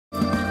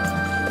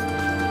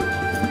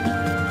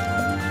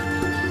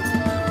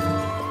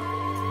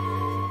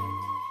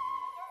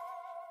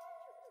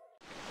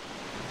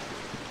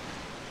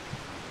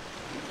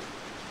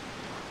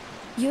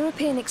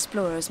European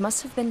explorers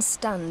must have been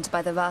stunned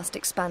by the vast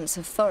expanse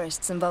of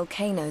forests and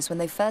volcanoes when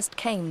they first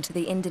came to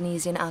the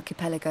Indonesian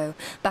archipelago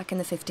back in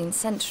the 15th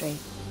century.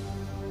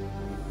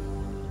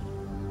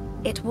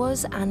 It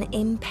was an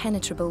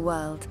impenetrable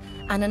world,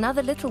 and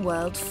another little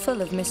world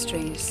full of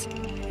mysteries.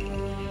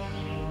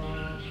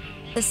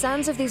 The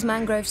sands of these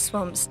mangrove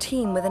swamps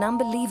teem with an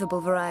unbelievable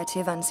variety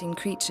of unseen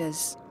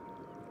creatures.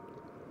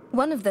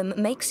 One of them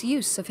makes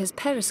use of his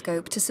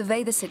periscope to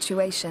survey the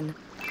situation.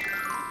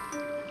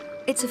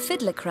 It's a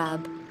fiddler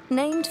crab,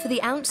 named for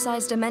the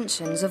ounce-sized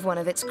dimensions of one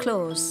of its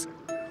claws.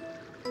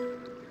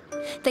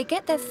 They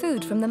get their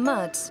food from the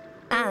mud,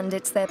 and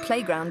it's their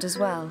playground as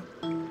well.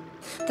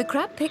 The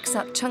crab picks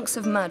up chunks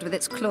of mud with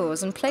its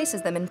claws and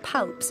places them in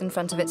pulps in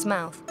front of its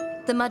mouth.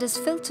 The mud is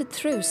filtered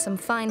through some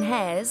fine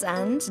hairs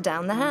and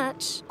down the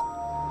hatch.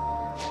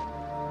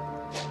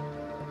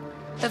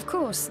 Of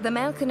course, the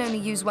male can only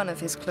use one of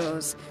his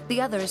claws. The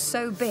other is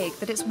so big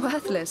that it's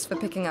worthless for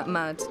picking up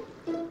mud.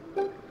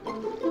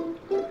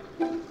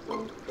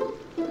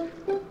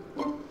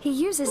 He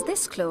uses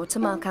this claw to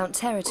mark out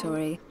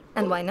territory,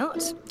 and why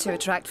not, to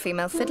attract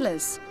female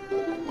fiddlers.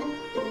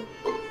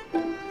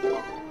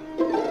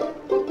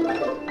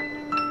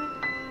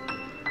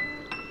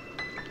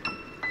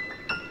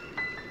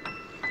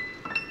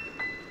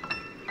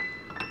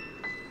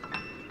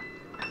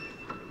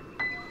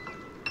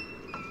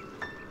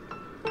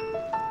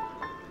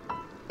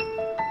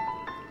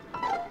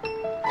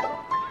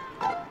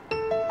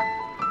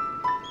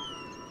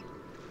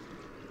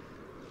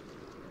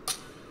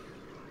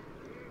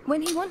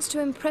 When he wants to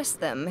impress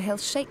them, he'll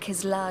shake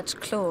his large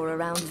claw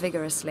around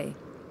vigorously.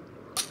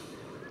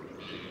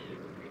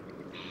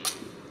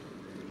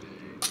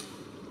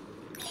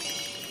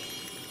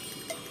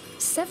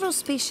 Several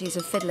species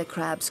of fiddler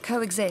crabs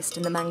coexist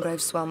in the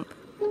mangrove swamp.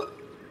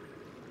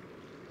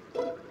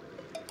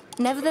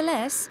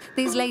 Nevertheless,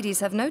 these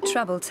ladies have no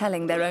trouble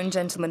telling their own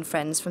gentleman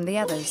friends from the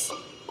others.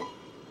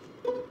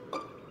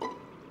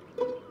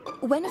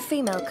 When a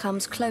female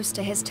comes close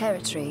to his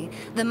territory,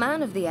 the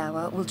man of the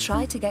hour will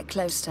try to get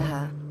close to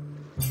her.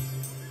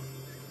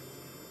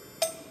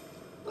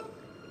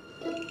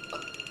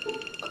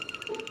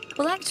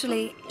 Well,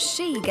 actually,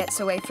 she gets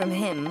away from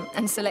him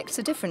and selects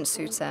a different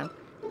suitor.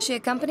 She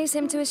accompanies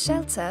him to his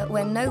shelter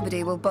where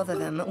nobody will bother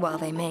them while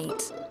they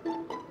mate.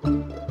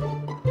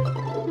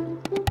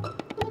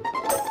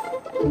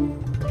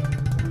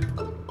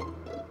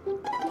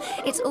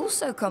 It's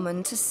also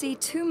common to see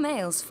two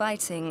males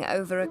fighting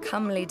over a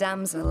comely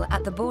damsel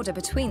at the border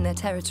between their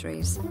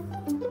territories.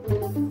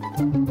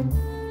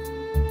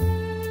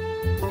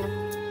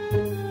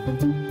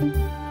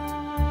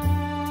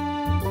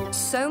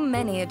 So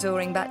many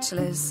adoring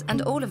bachelors,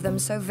 and all of them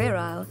so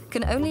virile,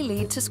 can only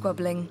lead to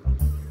squabbling.